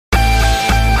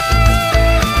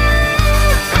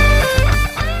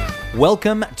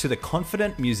Welcome to the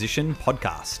Confident Musician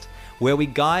Podcast, where we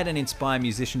guide and inspire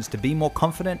musicians to be more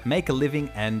confident, make a living,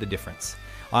 and a difference.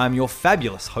 I'm your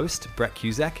fabulous host, Brett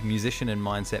Cusack, musician and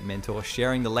mindset mentor,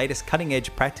 sharing the latest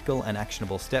cutting-edge practical and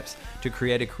actionable steps to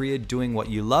create a career doing what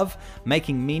you love,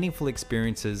 making meaningful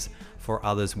experiences for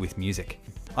others with music.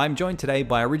 I'm joined today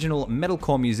by original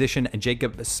metalcore musician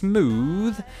Jacob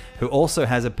Smooth, who also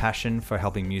has a passion for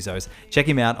helping musos. Check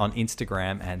him out on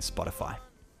Instagram and Spotify.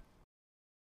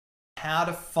 How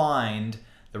to find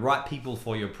the right people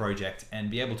for your project and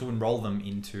be able to enroll them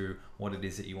into what it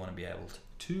is that you want to be able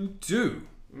to do.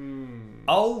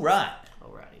 All right.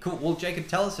 Alrighty. Cool. Well, Jacob,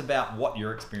 tell us about what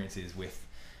your experience is with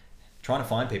trying to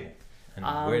find people and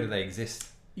where do they exist?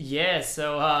 Yeah,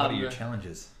 so What are your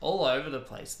challenges? all over the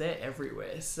place. They're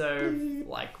everywhere. So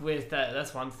like with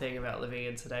that's one thing about living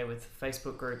in today with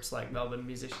Facebook groups like Melbourne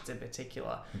musicians in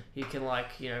particular. You can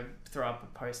throw up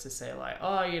a post to say like,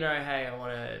 oh, hey, I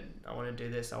want to do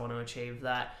this, I want to achieve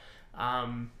that.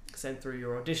 Send through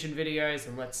your audition videos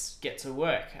and let's get to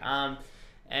work.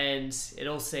 And it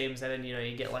all seems that then,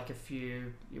 you get like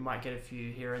you might get a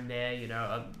few here and there.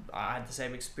 I had the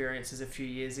same experiences a few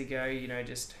years ago,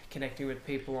 just connecting with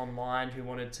people online who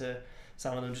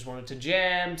some of them just wanted to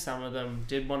jam, some of them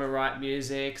did want to write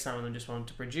music, some of them just wanted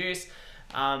to produce.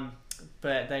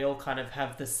 But they all kind of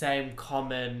have the same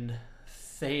common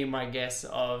theme, I guess,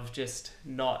 of just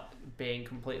not being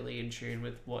completely in tune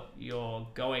with what you're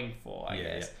going for, I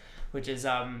guess. Yeah. Which is,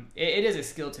 it is a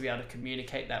skill to be able to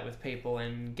communicate that with people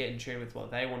and get in tune with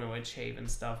what they want to achieve and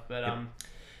stuff. But,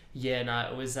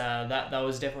 it was, that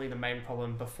was definitely the main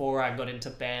problem. Before I got into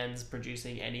bands,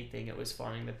 producing anything, it was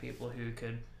finding the people who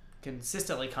could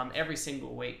consistently come every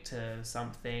single week to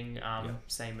something,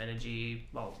 same energy,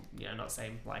 well, not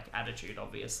same, like, attitude,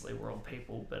 obviously, we're all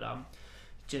people, but,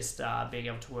 just being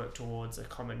able to work towards a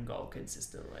common goal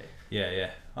consistently.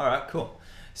 Yeah. All right, cool.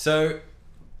 So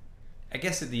I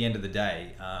guess at the end of the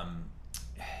day,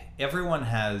 everyone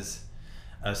has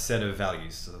a set of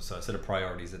values, so a set of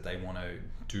priorities that they want to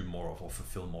do more of or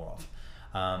fulfill more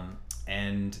of.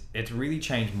 And it's really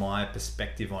changed my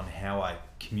perspective on how I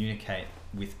communicate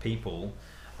with people.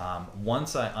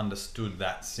 Once I understood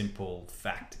that simple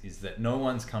fact is that no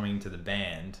one's coming to the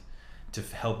band to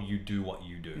help you do what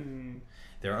you do.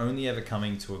 They're only ever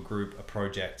coming to a group, a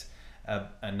project,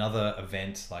 another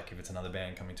event, like if it's another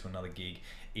band coming to another gig,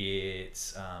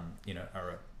 it's a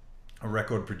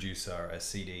record producer, a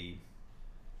CD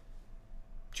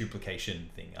duplication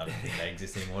thing. I don't think they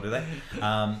exist anymore, do they?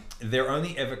 They're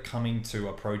only ever coming to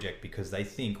a project because they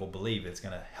think or believe it's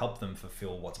going to help them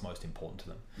fulfill what's most important to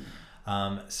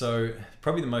them. So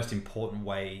probably the most important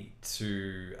way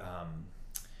to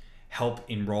help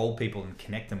enroll people and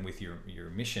connect them with your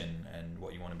mission and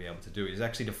what you want to be able to do is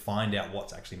actually to find out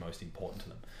what's actually most important to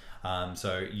them.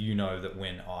 So that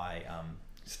when I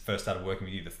first started working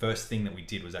with you, the first thing that we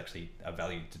did was actually a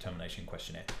value determination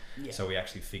questionnaire. Yeah. So we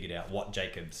actually figured out what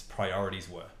Jacob's priorities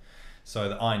were, so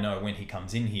that I know when he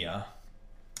comes in here,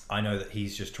 I know that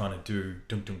he's just trying to do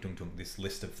this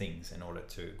list of things in order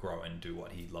to grow and do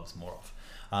what he loves more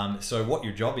of. So what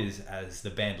your job is as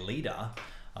the band leader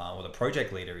or the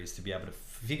project leader is to be able to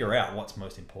figure out what's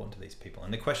most important to these people.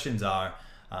 And the questions are,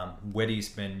 where do you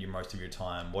spend most of your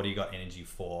time? What do you got energy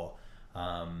for?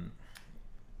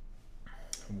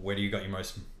 Where do you got your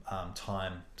most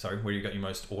where do you got your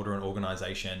most order and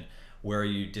organization? Where are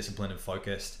you disciplined and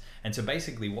focused? And so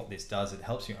basically what this does, it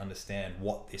helps you understand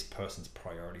what this person's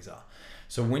priorities are.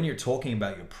 So when you're talking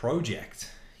about your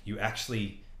project, you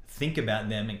actually think about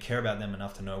them and care about them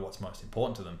enough to know what's most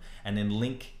important to them, and then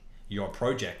link your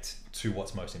project to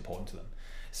what's most important to them.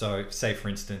 So say for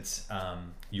instance,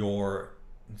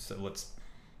 let's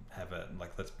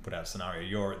put out a scenario.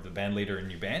 You're the band leader in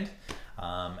your band,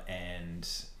 and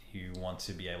you want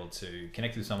to be able to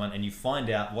connect with someone, and you find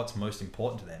out what's most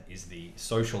important to them is the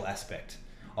social aspect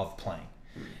of playing.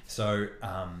 So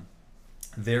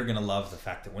they're going to love the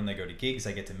fact that when they go to gigs,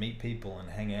 they get to meet people and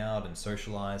hang out and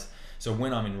socialize. So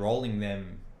when I'm enrolling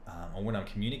them or when I'm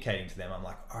communicating to them, I'm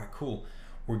like, all right, cool.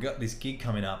 We've got this gig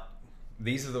coming up.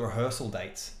 These are the rehearsal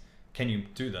dates. Can you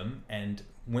do them? And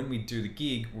when we do the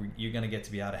gig, you're going to get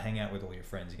to be able to hang out with all your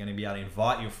friends. You're going to be able to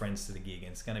invite your friends to the gig.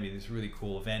 And it's going to be this really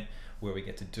cool event where we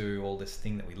get to do all this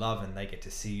thing that we love, and they get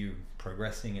to see you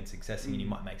progressing and successing, and you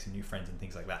might make some new friends and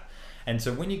things like that. And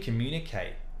so when you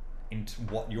communicate into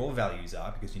what your values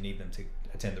are, because you need them to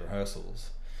attend the rehearsals,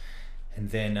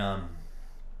 and then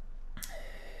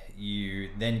you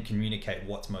then communicate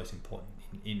what's most important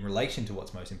in relation to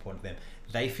what's most important to them,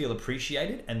 they feel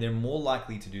appreciated and they're more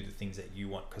likely to do the things that you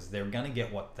want because they're going to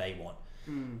get what they want.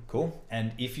 Cool.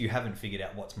 And if you haven't figured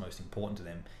out what's most important to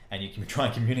them, and you can try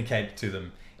and communicate to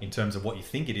them in terms of what you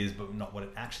think it is, but not what it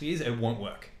actually is, it won't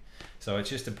work. So it's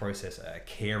just a process, a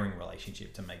caring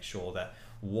relationship to make sure that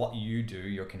what you do,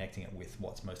 you're connecting it with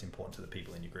what's most important to the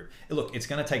people in your group. Look, it's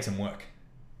going to take some work,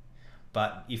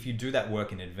 but if you do that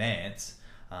work in advance,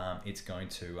 it's going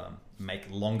to make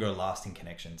longer lasting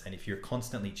connections. And if you're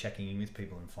constantly checking in with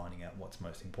people and finding out what's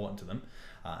most important to them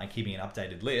and keeping an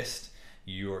updated list,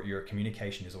 your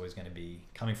communication is always going to be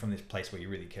coming from this place where you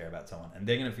really care about someone, and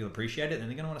they're going to feel appreciated and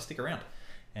they're going to want to stick around.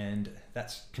 And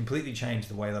that's completely changed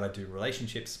the way that I do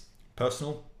relationships,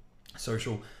 personal,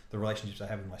 social, the relationships I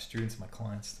have with my students, my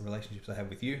clients, the relationships I have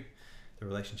with you, the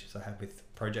relationships I have with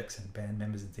projects and band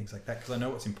members and things like that, because I know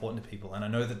what's important to people, and I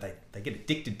know that they get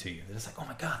addicted to you. They're just like, oh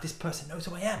my God, this person knows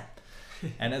who I am.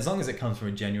 And as long as it comes from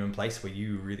a genuine place where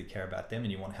you really care about them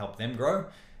and you want to help them grow,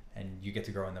 and you get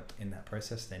to grow in that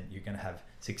process, then you're going to have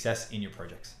success in your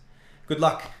projects. Good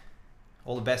luck.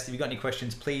 All the best. If you've got any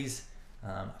questions, please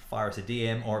fire us a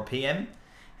DM or a PM.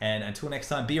 And until next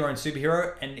time, be your own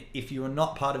superhero. And if you are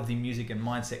not part of the music and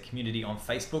mindset community on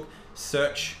Facebook,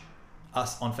 search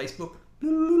us on Facebook.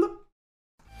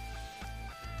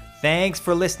 Thanks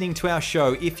for listening to our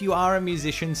show. If you are a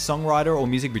musician, songwriter, or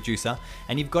music producer,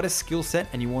 and you've got a skill set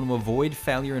and you want to avoid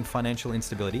failure and financial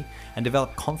instability and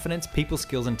develop confidence, people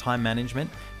skills, and time management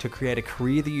to create a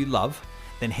career that you love,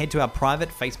 then head to our private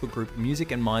Facebook group,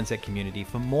 Music and Mindset Community,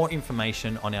 for more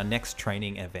information on our next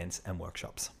training, events, and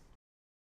workshops.